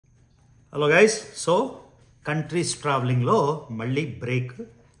Hello guys, so countries ట్రావెలింగ్లో మళ్ళీ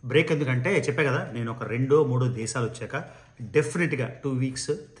break ఎందుకంటే చెప్పే కదా, నేను ఒక 2-3 దేశాలు వచ్చాక డెఫినెట్గా 2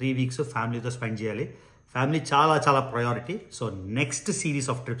 వీక్స్ 3 వీక్స్ ఫ్యామిలీతో స్పెండ్ చేయాలి. ఫ్యామిలీ చాలా చాలా priority. So next series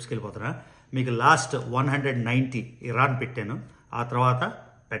of ట్రిప్స్కి వెళ్ళిపోతున్నా. మీకు లాస్ట్ 190 ఇరాన్ పెట్టాను, ఆ తర్వాత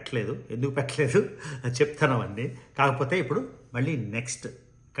పెట్టలేదు. ఎందుకు పెట్టలేదు చెప్తాను అవన్నీ. కాకపోతే ఇప్పుడు మళ్ళీ నెక్స్ట్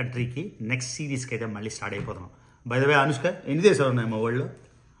కంట్రీకి నెక్స్ట్ సిరీస్కి అయితే మళ్ళీ స్టార్ట్ అయిపోతున్నాం. బై ద వే అనుష్క, ఎన్ని దేశాలు ఉన్నాయి మా వరల్డ్లో?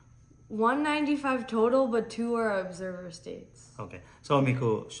 195 total, but 2 are observer states. Okay, so మీకు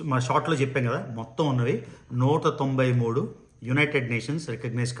మా షార్ట్లో చెప్పాం కదా, మొత్తం ఉన్నవి 193 యునైటెడ్ నేషన్స్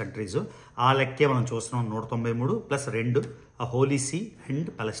రికగ్నైజ్ కంట్రీస్. ఆ లెక్కే మనం చూస్తున్నాం. 193 plus 2 Holy See and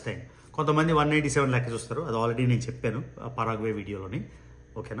Palestine. కొంతమంది 197 లెక్క చూస్తారు, అది ఆల్రెడీ నేను చెప్పాను పరాగ్వే వీడియోలోని.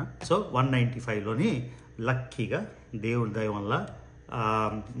 ఓకేనా? సో 195లోని లక్కీగా దేవుడి దయ వల్ల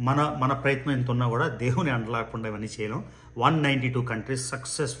మన ప్రయత్నం ఎంత ఉన్నా కూడా దేవుని అండలేకుండా ఇవన్నీ చేయలేం. 192 కంట్రీస్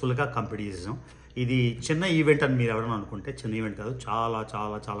సక్సెస్ఫుల్గా కంప్లీట్ చేసాం. ఇది చిన్న ఈవెంట్ అని మీరు ఎవరైనా అనుకుంటే చిన్న ఈవెంట్ కాదు, చాలా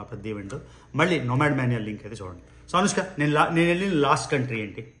చాలా చాలా పెద్ద ఈవెంట్. మళ్ళీ నోమాడ్ మాన్యువల్ లింక్ అయితే చూడండి. సో అనుష్క, నేను వెళ్ళిన లాస్ట్ కంట్రీ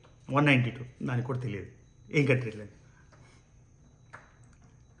ఏంటి? 192. దానికి కూడా తెలియదు. ఏం కంట్రీ లేదు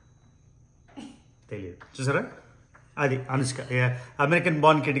తెలియదు. చూసారా? అది అనుష్క అమెరికన్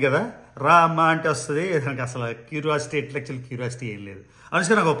బార్న్ కిడ్ కదా, రా అమ్మ అంటే వస్తుంది. దానికి అసలు క్యూరియాసిటీ, ఇంటలెక్చువల్ క్యూరియాసిటీ ఏం లేదు.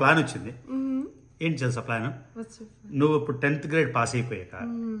 అనుష్క, నాకు ఒక ప్లాన్ వచ్చింది. ఏంటి తెలుసా ప్లాన్? నువ్వు ఇప్పుడు 10th గ్రేడ్ పాస్ అయిపోయాక,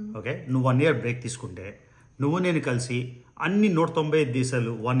 ఓకే, నువ్వు 1 ఇయర్ బ్రేక్ తీసుకుంటే నువ్వు నేను కలిసి అన్ని 195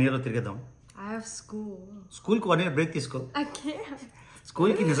 దేశాలు 1 ఇయర్లో తిరిగేద్దాం. స్కూల్కి 1 ఇయర్ బ్రేక్ తీసుకో.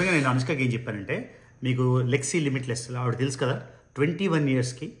 స్కూల్కి నిజంగా నేను అనుష్కకి ఏం చెప్పానంటే, మీకు లెక్సీ లిమిట్లెస్ ఆవిడ తెలుసు కదా, 21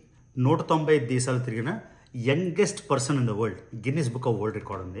 ఇయర్స్కి 195 దేశాలు తిరిగిన youngest person in the world. Guinness book of world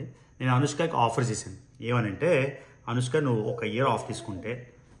record ఉంది. నేను అనుష్కకి ఆఫర్ చేశాను. ఏమనంటే, అనుష్క నువ్వు 1 ఇయర్ ఆఫ్ తీసుకుంటే,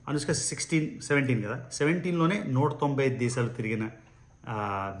 అనుష్క 17 కదా, 17లోనే 195 దేశాలు తిరిగిన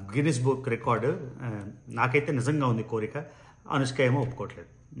గిన్నిస్ బుక్ రికార్డు. నాకైతే నిజంగా ఉంది కోరిక. అనుష్క ఏమో ఒప్పుకోవట్లేదు.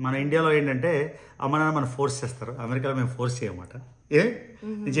 మన ఇండియాలో ఏంటంటే అమ్మ నాన్న మనం ఫోర్స్ చేస్తారు, అమెరికాలో మేము ఫోర్స్ చేయమాట.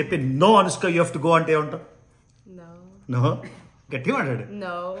 నేను చెప్పి no Anushka you have to go అంటే ఏమంటావు? నో గట్టిగా మాట్లాడు.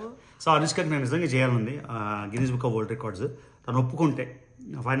 సో అనుష్కకి నేను నిజంగా చేయాలని Guinness book of world records. తను ఒప్పుకుంటే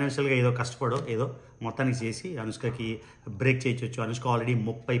ఫైనాన్షియల్గా ఏదో కష్టపడో ఏదో మొత్తానికి చేసి అనుష్కకి బ్రేక్ చేయొచ్చు. అనుష్క ఆల్రెడీ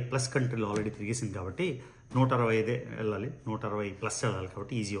 30+ కంట్రీలు ఆల్రెడీ తిరిగేసింది కాబట్టి 165 వెళ్ళాలి, 160+ వెళ్ళాలి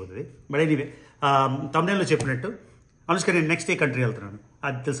కాబట్టి ఈజీ అవుతుంది. బట్ ఎనీవే, తమిళలో చెప్పినట్టు అనుష్క నేను నెక్స్ట్ ఏ కంట్రీ వెళ్తున్నాను,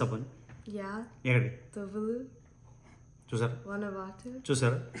 అది తెలుసా పని? ఎక్కడికి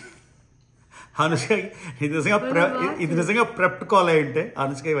చూసారా? అనుష్క ఇది నిజంగా ప్రెప్ట్ కాల్ అయి ఉంటే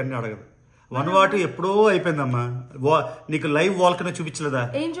అనుష్క ఇవన్నీ అడగదు. 1 ఎప్పుడో అయిపోయిందమ్మా. నీకు లైవ్ వాల్కనో చూపించలేదా?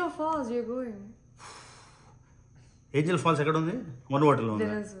 ఏంజల్ ఫాల్స్ ఎక్కడ ఉంది? 1 వాటర్లో ఉంది,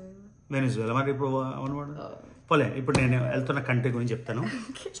 వెనిజువేలా. మరి ఇప్పుడు 1 వాటర్ పోలే. ఇప్పుడు నేను వెళ్తున్న కంట్రీ గురించి చెప్తాను.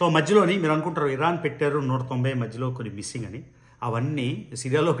 సో మధ్యలోని మీరు అనుకుంటారు ఇరాన్ పెట్టారు 190, మధ్యలో కొన్ని మిస్సింగ్ అని. అవన్నీ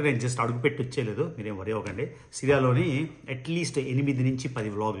సిరియాలోకి నేను జస్ట్ అడుగు పెట్టి వచ్చేయలేదు, మీరేం వరి అవ్వకండి. సిరియాలోని అట్లీస్ట్ 8 నుంచి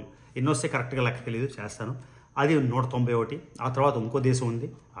 10 వ్లాగులు ఎన్నో వస్తే కరెక్ట్గా లెక్క తెలియదు, చేస్తాను. అది 191. ఆ తర్వాత ఇంకో దేశం ఉంది,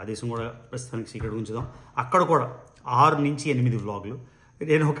 ఆ దేశం కూడా ప్రస్తుతానికి సీక్రెట్ ఉంచుదాం. అక్కడ కూడా 6 నుంచి 8 వ్లాగులు.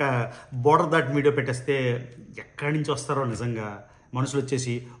 నేను ఒక బోర్డర్ దాటి వీడియో పెట్టేస్తే ఎక్కడి నుంచి వస్తారో నిజంగా మనుషులు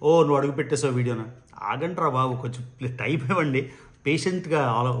వచ్చేసి, ఓ నువ్వు అడుగు పెట్టేసావు వీడియోనా? ఆగంట్రా బాబు, కొంచెం టైం ఇవ్వండి. పేషెంట్గా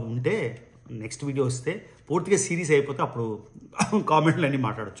అలా ఉంటే నెక్స్ట్ వీడియో వస్తే పూర్తిగా సిరీస్ అయిపోతే అప్పుడు కామెంట్లు అన్నీ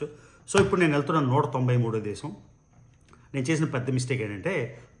మాట్లాడచ్చు. సో ఇప్పుడు నేను వెళ్తున్న 193 దేశం. నేను చేసిన పెద్ద మిస్టేక్ ఏంటంటే,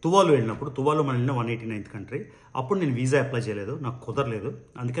 తువాలు వెళ్ళినప్పుడు, తువాలు మనం వెళ్ళిన 189th కంట్రీ. అప్పుడు నేను వీసా అప్లై చేయలేదు, నాకు కుదరలేదు,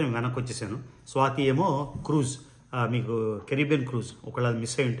 అందుకని వెనక్కి వచ్చేసాను. స్వాతి ఏమో క్రూజ్, మీకు కెరీబియన్ క్రూజ్. ఒకవేళ అది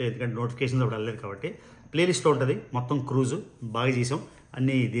మిస్ అయి ఉంటే, ఎందుకంటే నోటిఫికేషన్స్ అప్పుడు వెళ్ళలేదు కాబట్టి ప్లేలిస్ట్లో ఉంటుంది మొత్తం క్రూజు. బాగా చేసాం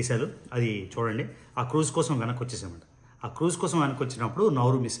అన్ని దేశాలు, అది చూడండి. ఆ క్రూజ్ కోసం వెనక్కి వచ్చేసామంట. ఆ క్రూజ్ కోసం వెనక్కి వచ్చినప్పుడు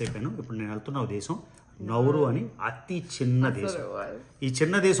నౌరు మిస్ అయిపోయాను. ఇప్పుడు నేను వెళ్తున్న దేశం నౌరు అని అతి చిన్న దేశం. ఈ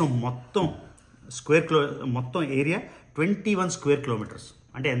చిన్న దేశం మొత్తం మొత్తం ఏరియా 21 స్క్వేర్ కిలోమీటర్స్.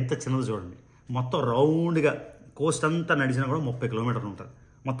 అంటే ఎంత చిన్నది చూడండి. మొత్తం రౌండ్గా కోస్ట్ అంతా నడిచినా కూడా 30 కిలోమీటర్లు ఉంటుంది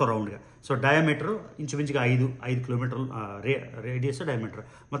మొత్తం రౌండ్గా. సో డయామీటర్ ఇంచుమించుగా 5 కిలోమీటర్లు, రేడియస్ డయామీటర్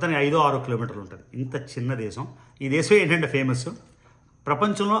మొత్తానికి 5-6 కిలోమీటర్లు ఉంటుంది. ఇంత చిన్న దేశం. ఈ దేశం ఏంటంటే ఫేమస్,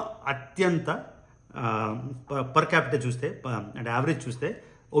 ప్రపంచంలో అత్యంత పర్ క్యాపిటల్ చూస్తే అంటే యావరేజ్ చూస్తే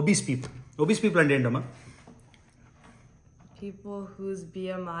ఒబీస్ పీపుల్ అంటే ఏంటమ్మా? People whose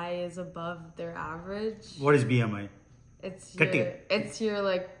BMI is above their average. What is BMI? It's your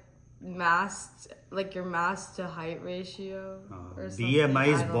like mass to height ratio or something. BMI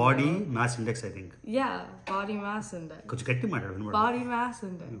is body mass index, I think. Yeah, body mass index. కొంచెం గట్టి మాట్లాడు. Body mass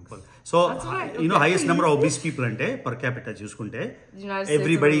index. So highest number of obese people అంటే per capita చూసుకుంటే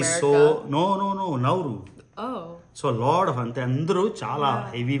everybody is so no Nauru. So lot of అంతే అందరూ చాలా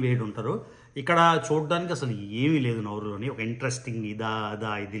heavy weight ఉంటారు. ఇక్కడ చూడడానికి అసలు ఏమీ లేదు నౌరులోని, ఒక ఇంట్రెస్టింగ్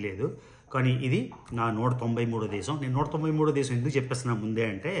ఇది లేదు. కానీ ఇది నా 193 దేశం. నేను 193 దేశం ఎందుకు చెప్పేస్తున్నా ముందే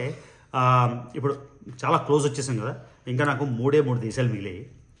అంటే ఇప్పుడు చాలా క్లోజ్ వచ్చేసాం కదా, ఇంకా నాకు 3 దేశాలు మిగిలాయి.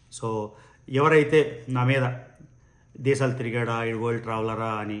 సో ఎవరైతే నా మీద దేశాలు తిరిగాడా వరల్డ్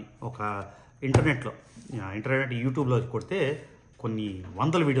ట్రావెలరా అని ఒక ఇంటర్నెట్ యూట్యూబ్లో కొడితే కొన్ని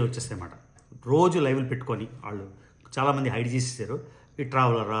వందల వీడియోలు వచ్చేస్తాయి అన్నమాట. రోజు లైవ్లు పెట్టుకొని వాళ్ళు చాలామంది హైడ్ చేసేసారు. ఈ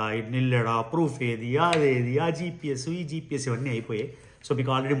ట్రావెలరా, ఇటు నిల్లడా, ప్రూఫ్ ఏది, అదేది, ఆ జీపీఎస్, ఈ జీపీఎస్ ఇవన్నీ అయిపోయాయి. సో మీకు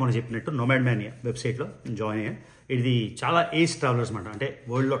ఆల్రెడీ మనం చెప్పినట్టు నోమాడ్ మ్యానియా వెబ్సైట్లో జాయిన్ అయ్యాను. ఇది చాలా ఏజ్ ట్రావెలర్స్ అనమాట, అంటే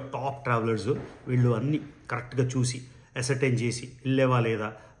వరల్డ్లో టాప్ ట్రావెలర్స్. వీళ్ళు అన్నీ కరెక్ట్గా చూసి అసర్టైన్ చేసి వెళ్ళేవా లేదా,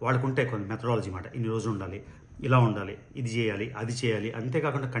 వాళ్ళకుంటే కొన్ని మెథడాలజీ అనమాట. ఇన్ని రోజులు ఉండాలి, ఇలా ఉండాలి, ఇది చేయాలి, అది చేయాలి.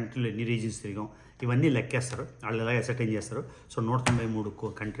 అంతేకాకుండా కంట్రీలో ఎన్ని రీజన్స్ తిరిగాం ఇవన్నీ లెక్కేస్తారు, వాళ్ళు ఎలా అసర్టైన్ చేస్తారు. సో 193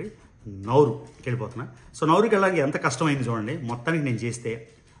 కంట్రీ నౌరుకి వెళ్ళిపోతున్నా. సో నౌరుకి వెళ్ళడానికి ఎంత కష్టమైంది చూడండి. మొత్తానికి నేను చేస్తే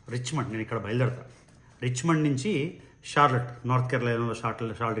రిచ్మండ్, నేను ఇక్కడ బయలుదేరుతా. రిచ్మండ్ నుంచి షార్లట్, నార్త్ కెరళైనాలో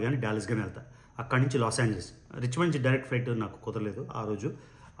షార్లట్ కానీ డాలస్ కానీ వెళ్తా. అక్కడి నుంచి లాస్ ఏంజల్స్. రిచ్మండ్ నుంచి డైరెక్ట్ ఫ్లైట్ నాకు కుదరలేదు ఆ రోజు.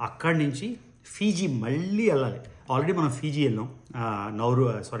 అక్కడి నుంచి ఫీజీ మళ్ళీ వెళ్ళాలి. ఆల్రెడీ మనం ఫీజీ వెళ్ళాం,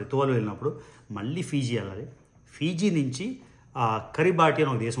 తువాలు వెళ్ళినప్పుడు మళ్ళీ ఫీజీ వెళ్ళాలి. ఫీజీ నుంచి కరిబాటి అని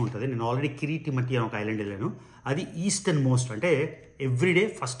ఒక దేశం ఉంటుంది. నేను ఆల్రెడీ కిరీటిమట్టి అని ఒక ఐలాండ్ వెళ్ళాను. అది ఈస్టర్న్ మోస్ట్, అంటే everyday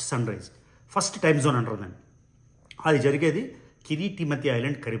first son rise, first time zone అంటారు దాన్ని. అది జరిగేది కిరీటిమట్టి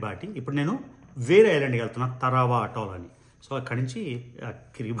ఐలాండ్, కరిబాటి. ఇప్పుడు నేను వేరే ఐలాండ్కి వెళ్తున్నా, తరావా అటోల్ అని. సో అక్కడి నుంచి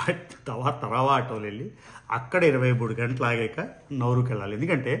కిరిబాటి తరావా అటోల్ వెళ్ళి అక్కడ 23 గంటలు ఆగాక నౌరుకి వెళ్ళాలి.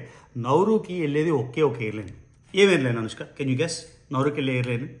 ఎందుకంటే నౌరుకి వెళ్ళేది ఒకే ఒక ఎయిర్లైన్. ఏం airline Anushka, can you guess నౌరుకి వెళ్ళే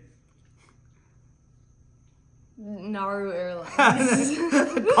airline? Nauru Airlines.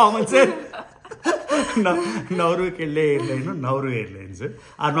 Common sense. నౌరుకి వెళ్ళే ఎయిర్లైన్ నౌరు ఎయిర్లైన్స్.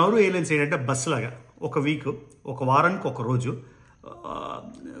 ఆ నౌరు ఎయిర్లైన్స్ ఏంటంటే బస్సు లాగా ఒక వీక్, ఒక వారానికి ఒక రోజు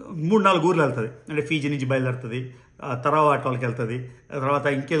 3-4 ఊర్లు వెళ్తుంది. అంటే ఫీజీ నుంచి బయలుదేరుతుంది, తర్వాత అటోల్కి వెళ్తుంది, తర్వాత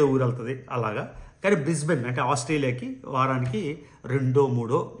ఇంకేదో ఊరు వెళ్తుంది అలాగా. కానీ బ్రిస్బెన్ అంటే ఆస్ట్రేలియాకి వారానికి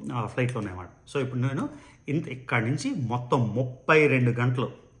 2-3 ఫ్లైట్లు ఉన్నాయన్నమాట. సో ఇప్పుడు నేను ఇక్కడి నుంచి మొత్తం 32 గంటలు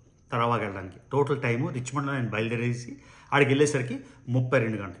తరావాకి వెళ్ళడానికి. టోటల్ టైము రిచ్మండ్లో నేను బయలుదేరేసి ఆడికి వెళ్ళేసరికి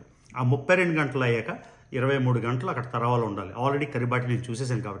 32 గంటలు. ఆ 32 గంటలు అయ్యాక 23 గంటలు అక్కడ తరావాలో ఉండాలి. ఆల్రెడీ కరిబాటి నేను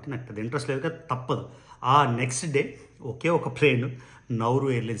చూసేసాను కాబట్టి నాకు పెద్ద ఇంట్రెస్ట్ లేదు కదా, తప్పదు. ఆ నెక్స్ట్ డే ఒకే ఒక ప్లేన్ నౌరు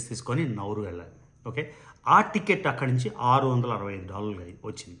ఎయిర్లైన్స్ తీసుకొని నౌరు వెళ్ళాలి. ఓకే, ఆ టికెట్ అక్కడి నుంచి $665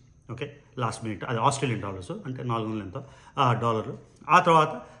 వచ్చింది. Okay, last minute. అది ఆస్ట్రేలియన్ డాలర్స్, అంటే 400 ఎంతో డాలర్లు. ఆ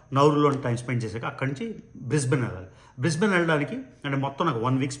తర్వాత నౌరులో టైం స్పెండ్ చేశాక అక్కడి నుంచి బ్రిస్బెన్ వెళ్ళాలి. బ్రిస్బెన్ వెళ్ళడానికి అంటే మొత్తం నాకు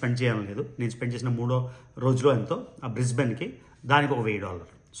 1 వీక్ స్పెండ్ చేయాలని లేదు. నేను స్పెండ్ చేసిన 3వ రోజులో ఎంతో ఆ బ్రిస్బెన్కి దానికి ఒక $1000.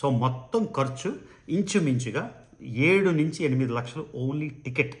 సో మొత్తం ఖర్చు ఇంచుమించుగా 7 నుంచి 8 లక్షలు ఓన్లీ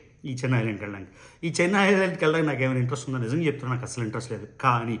టికెట్ ఈ చెన్నై ఐలాండ్కి వెళ్ళడానికి. ఈ చెన్నై ఐలాండ్కి వెళ్ళడానికి నాకు ఏమైనా ఇంట్రెస్ట్ ఉందో నిజంగా చెప్తున్నా, నాకు అసలు ఇంట్రెస్ట్ లేదు.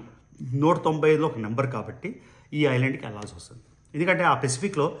 కానీ 195లో ఒక నెంబర్ కాబట్టి ఈ ఐలాండ్కి వెళ్ళాల్సి వస్తుంది. ఎందుకంటే ఆ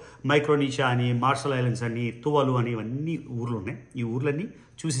పెసిఫిక్లో మైక్రోనీషియా అని, మార్షల్ ఐలాండ్స్ అని, తువాలు అని ఇవన్నీ ఊర్లు ఉన్నాయి. ఈ ఊర్లన్నీ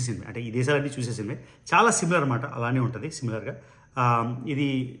చూసేసింది, అంటే ఈ దేశాలన్నీ చూసేసింది. చాలా సిమిలర్ అనమాట, అలానే ఉంటుంది సిమిలర్గా. ఇది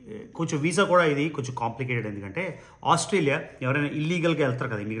కొంచెం వీసా కూడా ఇది కొంచెం కాంప్లికేటెడ్. ఎందుకంటే ఆస్ట్రేలియా ఎవరైనా ఇల్లీగల్గా వెళ్తారు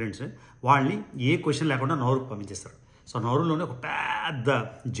కదా ఇమిగ్రెంట్స్, వాళ్ళని ఏ క్వశ్చన్ లేకుండా నౌరుకు పంపించేస్తారు. సో నౌరులోనే ఒక పెద్ద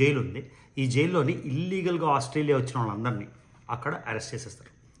జైలు ఉంది. ఈ జైల్లోని ఇల్లీగల్గా ఆస్ట్రేలియా వచ్చిన వాళ్ళందరినీ అక్కడ అరెస్ట్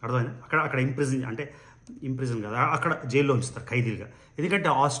చేసేస్తారు. అర్థమైంది? అక్కడ ఇంప్రిజన్ కదా, అక్కడ జైల్లో ఉంచుతారు ఖైదీలుగా. ఎందుకంటే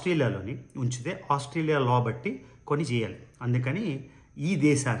ఆస్ట్రేలియాలోని ఉంచితే ఆస్ట్రేలియా లా బట్టి కొన్ని చేయాలి. అందుకని ఈ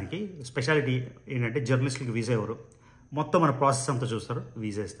దేశానికి స్పెషాలిటీ ఏంటంటే జర్నలిస్టులకి వీసా ఎవరు, మొత్తం మన ప్రాసెస్ అంతా చూస్తారు,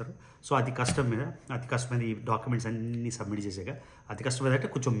 వీసా ఇస్తారు. సో అతి కష్టమైన ఈ డాక్యుమెంట్స్ అన్నీ సబ్మిట్ చేసాక అతి కష్టమైన అంటే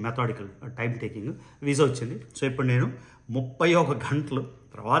కొంచెం మెథాడికల్ టైం టేకింగ్ వీసా వచ్చింది. సో ఇప్పుడు నేను 31 గంటలు,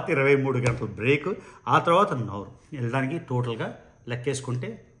 తర్వాత 23 గంటలు బ్రేక్, ఆ తర్వాత నౌరు వెళ్ళడానికి టోటల్గా లెక్కేసుకుంటే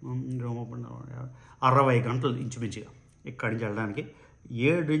 60 గంటలు ఇంచుమించుగా ఇక్కడి నుంచి వెళ్ళడానికి.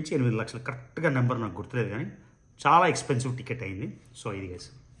 7 నుంచి 8 లక్షలు కరెక్ట్గా నెంబర్ నాకు గుర్తులేదు, కానీ చాలా ఎక్స్పెన్సివ్ టికెట్ అయింది. సో ఇది గైస్.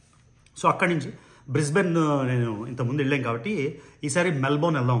 సో అక్కడి నుంచి బ్రిస్బెన్ నేను ఇంతకుముందు వెళ్ళాను కాబట్టి ఈసారి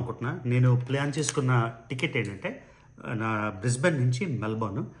మెల్బోర్న్ వెళ్దాం అనుకుంటున్నా. నేను ప్లాన్ చేసుకున్న టికెట్ ఏంటంటే నా బ్రిస్బెన్ నుంచి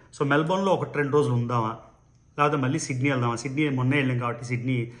మెల్బోర్న్. సో మెల్బోర్న్లో 1-2 రోజులు ఉందామా, లేకపోతే మళ్ళీ సిడ్నీ వెళ్దామా. సిడ్నీ మొన్నే వెళ్ళాం కాబట్టి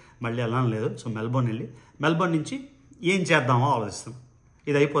సిడ్నీ మళ్ళీ వెళ్ళడం లేదు. సో మెల్బోర్న్ వెళ్ళి మెల్బోర్న్ నుంచి ఏం చేద్దామో ఆలోచిస్తాం.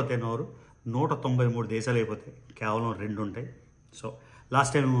 ఇది అయిపోతే 193 దేశాలు అయిపోతాయి, కేవలం 2 ఉంటాయి. సో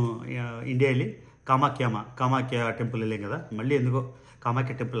లాస్ట్ టైం ఇండియా వెళ్ళి కామాఖ్య టెంపుల్ వెళ్ళాం కదా, మళ్ళీ ఎందుకో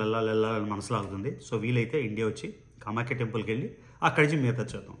కామాఖ్య టెంపుల్ వెళ్ళాలని మనసులో ఆగుతుంది. సో వీలైతే ఇండియా వచ్చి కామాఖ్య టెంపుల్కి వెళ్ళి అక్కడి నుంచి మిగతా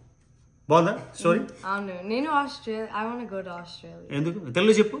చేద్దాం. బాగుందా స్టోరీ? నేను I want to go to Australia. ఎందుకు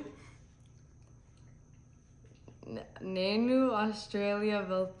తెలుగు చెప్పు. నేను ఆస్ట్రేలియా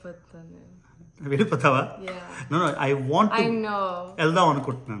వెళ్ళిపోతాను. వెళ్ళిపోతావా? నో ఐ వాంట్ టు వెళ్దాం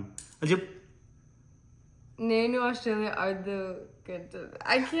అనుకుంటున్నాను. చెప్పు. నేను Australia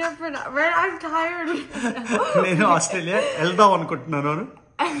I can't pronounce. I'm tired. నేను ఆస్ట్రేలియా వెళ్దాం అనుకుంటున్నాను.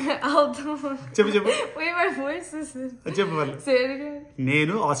 చెప్పు. Wait, my voice is. చెప్పు వాళ్ళు. Say it again.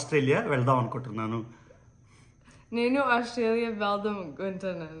 నేను ఆస్ట్రేలియా వెళ్దాం అనుకుంటున్నాను. నేను ఆస్ట్రేలియా వెళ్దాం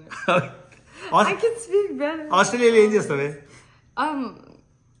అనుకుంటున్నాను. I can speak better. ఆస్ట్రేలియాలో ఏం చేస్తావే?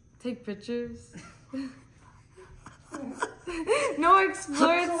 Take pictures. No,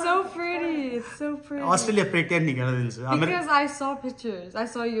 explore. It's so pretty. It's so pretty. Australia pretty అని నీకు ఎలా తెలుసు? Because I saw pictures. I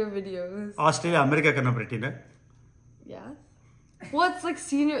saw your videos. Australia America కన్నా prettyనా? Yeah. Well, it's like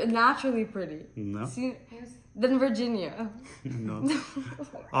naturally pretty. No. Than Virginia. No.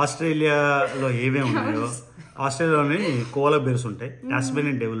 ఆస్ట్రేలియాలో ఏమేమి ఉన్నాయో, ఆస్ట్రేలియాలోని Kola bears ఉంటాయి,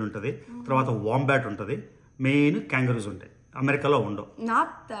 టాస్మేనియన్ డెవిల్ ఉంటుంది, తర్వాత వాంబాట్ ఉంటుంది, మెయిన్ క్యాంగరూస్ ఉంటాయి. అమెరికాలో ఉండవు. Not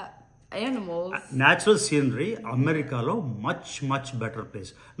that animals. Natural scenery అమెరికాలో మచ్ బెటర్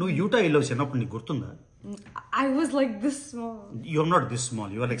ప్లేస్. నువ్వు యూటా వెళ్ళావు చిన్నప్పుడు, నీకు గుర్తుందా? I was like this small. You are not this small.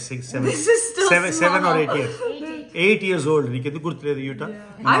 You are like 6, 7, This is still 7 or 8 years. 8 years old. నీకు ఎందుకు గుర్తులేదు యూటా?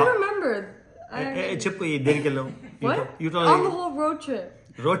 I remember. చెప్పు దేనికి వెళ్ళావు? What? On the whole road trip.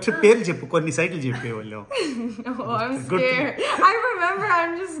 Road trip పేర్లు చెప్పు, కొన్ని సైట్లు చెప్పేవాళ్ళు. Oh, I'm scared. I remember.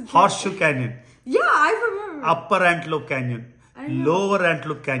 I'm just. Horseshoe Canyon. Yeah, I remember. Upper Antelope Canyon. Lower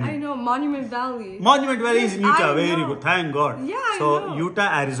Antelope Canyon. I know. Monument Valley. Monument Valley is in Utah. Very good. Thank God. Yeah, So I know. Utah,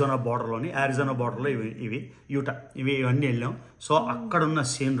 Arizona border లోని, Arizona border లో ఇవి Utah, ఇవన్నీ వెళ్ళాం. So అక్కడ ఉన్న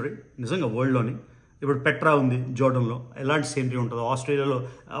scenery నిజంగా world లోని, ఇప్పుడు పెట్రా ఉంది జోర్డన్లో, ఎలాంటి సీనరీ ఉంటుందో ఆస్ట్రేలియాలో,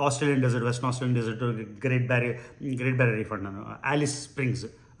 Australian dessert, western Australian dessert, great barrier reef అన్నాను, ఆలిస్ స్ప్రింగ్స్,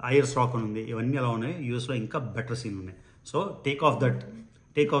 ఐర్స్ రాక్ అని ఉంది, ఇవన్నీ ఎలా ఉన్నాయి. యూఎస్లో ఇంకా బెటర్ సీన్ ఉన్నాయి. So take off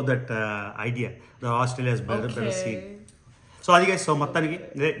that idea, the Australia is better scene. So అది గైస్. సో మొత్తానికి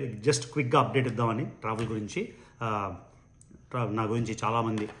జస్ట్ క్విక్గా అప్డేట్ ఇద్దామని ట్రావెల్ గురించి. నా గురించి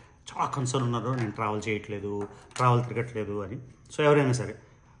చాలామంది చాలా కన్సర్న్ ఉన్నారు, నేను ట్రావెల్ చేయట్లేదు, ట్రావెల్ తిరగట్లేదు అని. సో ఎవరైనా సరే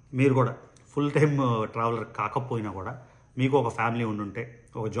మీరు కూడా ఫుల్ టైమ్ ట్రావెలర్ కాకపోయినా కూడా, మీకు ఒక ఫ్యామిలీ ఉండుంటే,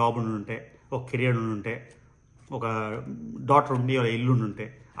 ఒక జాబ్ ఉండుంటే, ఒక కెరియర్ ఉండుంటే, ఒక డాటర్ ఉండి, ఒక ఇల్లు ఉండుంటే,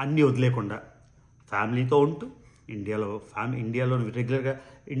 అన్నీ వదిలేకుండా ఫ్యామిలీతో ఉంటూ ఇండియాలో రెగ్యులర్గా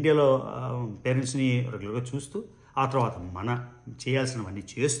పేరెంట్స్ని రెగ్యులర్గా చూస్తూ, ఆ తర్వాత మన చేయాల్సినవన్నీ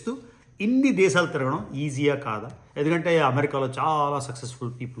చేస్తూ ఇన్ని దేశాలు తిరగడం ఈజీయా కాదా? ఎందుకంటే అమెరికాలో చాలా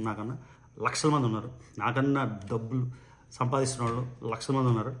సక్సెస్ఫుల్ పీపుల్ నాకన్నా లక్షల మంది ఉన్నారు, నాకన్నా డబ్బులు సంపాదిస్తున్న వాళ్ళు లక్షల మంది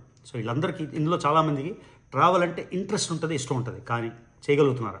ఉన్నారు. సో వీళ్ళందరికీ, ఇందులో చాలామందికి ట్రావెల్ అంటే ఇంట్రెస్ట్ ఉంటుంది, ఇష్టం ఉంటుంది, కానీ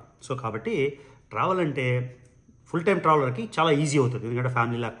చేయగలుగుతున్నారు. సో కాబట్టి ట్రావెల్ అంటే ఫుల్ టైం ట్రావెలర్కి చాలా ఈజీ అవుతుంది. ఎందుకంటే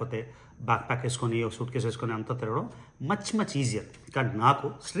ఫ్యామిలీ లేకపోతే బ్యాక్ ప్యాక్ వేసుకొని, ఒక సూట్ కేసు వేసుకొని అంతా తిరగడం మచ్ ఈజియర్. కానీ నాకు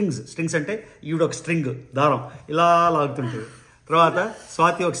స్ట్రింగ్స్ అంటే ఈవిడ ఒక స్ట్రింగ్ దారం ఇలా లాగుతుంటుంది, తర్వాత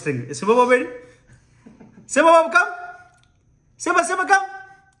స్వాతి ఒక స్ట్రింగ్. సింహబాబు come, సింబ come.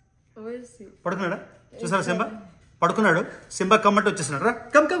 పడుకున్నాడా? చూసారా సింబ పడుకున్నాడు. సింబ కమ్మటి వచ్చేసినాడు. రా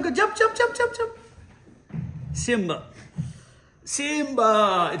కమ్ జంప్. సింబా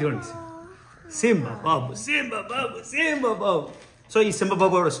ఇదిగోండి, సింబ బాబు. సో ఈ సింబ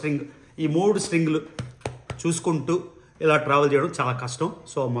బాబు కూడా స్ట్రింగ్, ఈ 3 స్ట్రింగ్లు చూసుకుంటూ ఇలా ట్రావెల్ చేయడం చాలా కష్టం.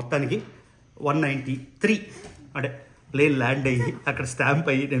 సో మొత్తానికి 193 అంటే ప్లేన్ ల్యాండ్ అయ్యి అక్కడ స్టాంప్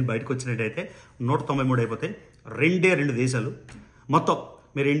అయ్యి నేను బయటకు వచ్చినట్టయితే 193 అయిపోతాయి. 2 దేశాలు మొత్తం.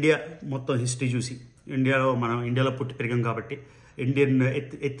 మీరు ఇండియా మొత్తం హిస్టరీ చూసి, మనం ఇండియాలో పుట్టి పెరిగాం కాబట్టి ఇండియన్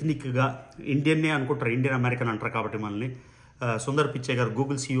ఎథ్నిక్గా ఇండియన్నే అనుకుంటారు, ఇండియన్ అమెరికన్ అంటారు కాబట్టి మనల్ని. సుందర్ పిచ్చే గారు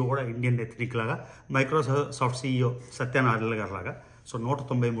గూగుల్ సీఈఓ కూడా ఇండియన్ ఎథ్నిక్ లాగా, మైక్రోసాఫ్ట్ సీఈఓ సత్యనారాయణ గారు లాగా. సో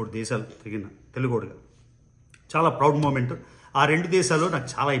 193 దేశాలు తిరిగిన తెలుగోడుగా చాలా ప్రౌడ్ మూమెంట్. ఆ 2 దేశాలు నాకు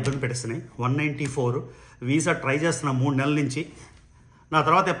చాలా ఇబ్బంది పెట్టేస్తున్నాయి. 194 వీసా ట్రై చేస్తున్న 3 నెలల నుంచి. నా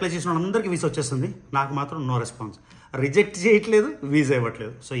తర్వాత అప్లై చేసిన అందరికీ వీసా వచ్చేస్తుంది, నాకు మాత్రం నో రెస్పాన్స్. రిజెక్ట్ చేయట్లేదు, వీసా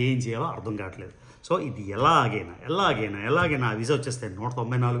ఇవ్వట్లేదు. సో ఏం చేయాలో అర్థం కావట్లేదు. సో ఇది ఎలాగైనా ఆ వీసా వచ్చేస్తే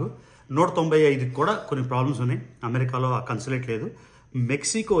 194, 195 కూడా కొన్ని ప్రాబ్లమ్స్ ఉన్నాయి. అమెరికాలో ఆ కన్సులేట్ లేదు.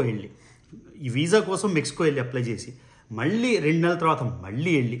 మెక్సికో వెళ్ళి, ఈ వీసా కోసం మెక్సికో వెళ్ళి అప్లై చేసి, మళ్ళీ 2 నెలల తర్వాత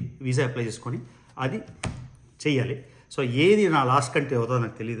మళ్ళీ వెళ్ళి వీసా అప్లై చేసుకొని అది చెయ్యాలి. సో ఏది నా లాస్ట్ కంట్రీ అవుతుందో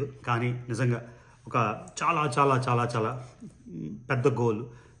నాకు తెలియదు, కానీ నిజంగా ఒక చాలా పెద్ద గోల్.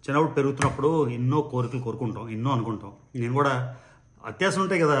 చిన్నప్పుడు పెరుగుతున్నప్పుడు ఎన్నో కోరికలు కోరుకుంటాం, ఎన్నో అనుకుంటాం. నేను కూడా అత్యాశం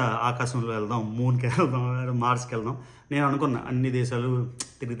ఉంటాయి కదా, ఆకాశంలో వెళ్దాం, మూన్కి వెళ్దాం, మార్స్కి వెళ్దాం. నేను అనుకున్నా అన్ని దేశాలు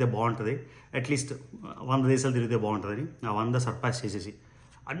తిరిగితే బాగుంటుంది, అట్లీస్ట్ 100 దేశాలు తిరిగితే బాగుంటుందని. ఆ 100 సర్పాస్ చేసేసి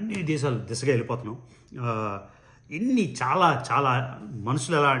అన్ని దేశాలు దిశగా వెళ్ళిపోతున్నాం. ఇన్ని చాలా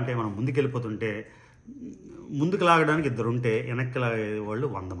మనుషులు ఎలా అంటే, మనం ముందుకు వెళ్ళిపోతుంటే ముందుకు లాగడానికి 2 ఉంటే వెనక్కి లాగే వాళ్ళు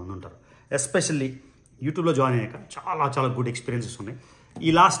 100 మంది ఉంటారు. ఎస్పెషల్లీ యూట్యూబ్లో జాయిన్ అయ్యాక చాలా గుడ్ ఎక్స్పీరియన్సెస్ ఉన్నాయి.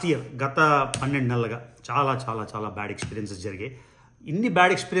 ఈ లాస్ట్ ఇయర్ గత 12 నెలలుగా చాలా చాలా చాలా బ్యాడ్ ఎక్స్పీరియన్సెస్ జరిగాయి. ఇన్ని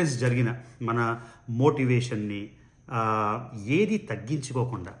బ్యాడ్ ఎక్స్పీరియన్స్ జరిగిన మన మోటివేషన్ని ఏది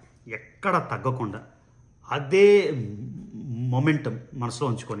తగ్గించుకోకుండా ఎక్కడ తగ్గకుండా అదే మొమెంటం మనసులో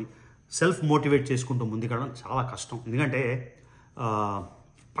ఉంచుకొని సెల్ఫ్ మోటివేట్ చేసుకుంటూ ముందుకెళ్ళడం చాలా కష్టం. ఎందుకంటే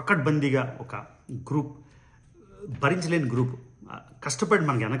పకడ్బందీగా ఒక గ్రూప్, భరించలేని గ్రూప్ కష్టపడి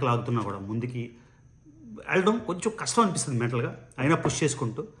మనకి వెనక లాగుతున్నా కూడా ముందుకి వెళ్ళడం కొంచెం కష్టం అనిపిస్తుంది మెంటల్గా. అయినా పుష్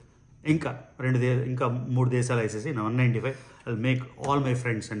చేసుకుంటూ ఇంకా 3 దేశాలు వేసేసి 195 I make all my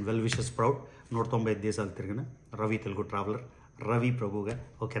friends and well wishes proud. 195 దేశాలు తిరిగిన రవి తెలుగు ట్రావెలర్, రవి ప్రభుగా.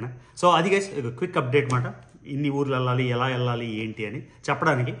 ఓకేనా? సో అది గైస్ క్విక్ అప్డేట్ మాట. ఇన్ని ఊర్లు వెళ్ళాలి, ఎలా వెళ్ళాలి, ఏంటి అని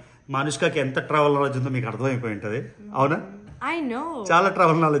చెప్పడానికి మా అనుష్కకి ఎంత ట్రావెల్ నాలెడ్జ్ ఉందో మీకు అర్థమైపోయి ఉంటుంది. అవునా? I know. చాలా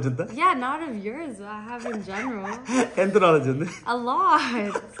ట్రావెల్ నాలెడ్జ్ ఉందా? Yeah, not of yours. I have in general. ఎంత నాలెడ్జ్ ఉంది? A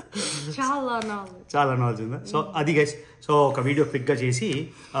lot. చాలా knowledge. చాలా నాలెడ్జ్ ఉందా? సో అది గైస్. సో ఒక వీడియో క్విక్గా చేసి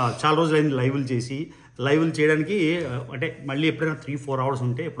చాలా రోజులైంది లైవ్లు చేసి. లైవ్లు చేయడానికి అంటే మళ్ళీ ఎప్పుడైనా 3-4 అవర్స్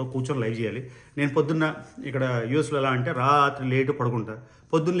ఉంటే ఎప్పుడో కూర్చొని లైవ్ చేయాలి. నేను పొద్దున్న ఇక్కడ యూఎస్లో ఎలా అంటే రాత్రి లేటు పడుకుంటా,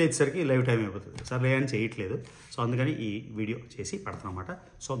 పొద్దున్న లేచేసరికి లైవ్ టైం అయిపోతుంది. సర్లే అని చేయట్లేదు. సో అందుకని ఈ వీడియో చేసి పెడతానమాట.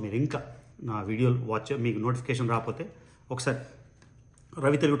 సో మీరు ఇంకా నా వీడియోలు వాచ్, మీకు నోటిఫికేషన్ రాకపోతే ఒకసారి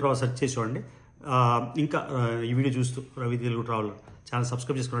రవి తెలుగు ట్రావెల్ సెర్చ్ చేసి చూడండి. ఇంకా ఈ వీడియో చూస్తూ Ravi Telugu travel channel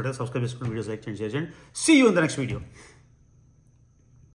subscribe చేసుకున్నట్టే subscribe చేసుకుని వీడియోస్ లైక్ చేయండి, షేర్ చేయండి. See you in the next video.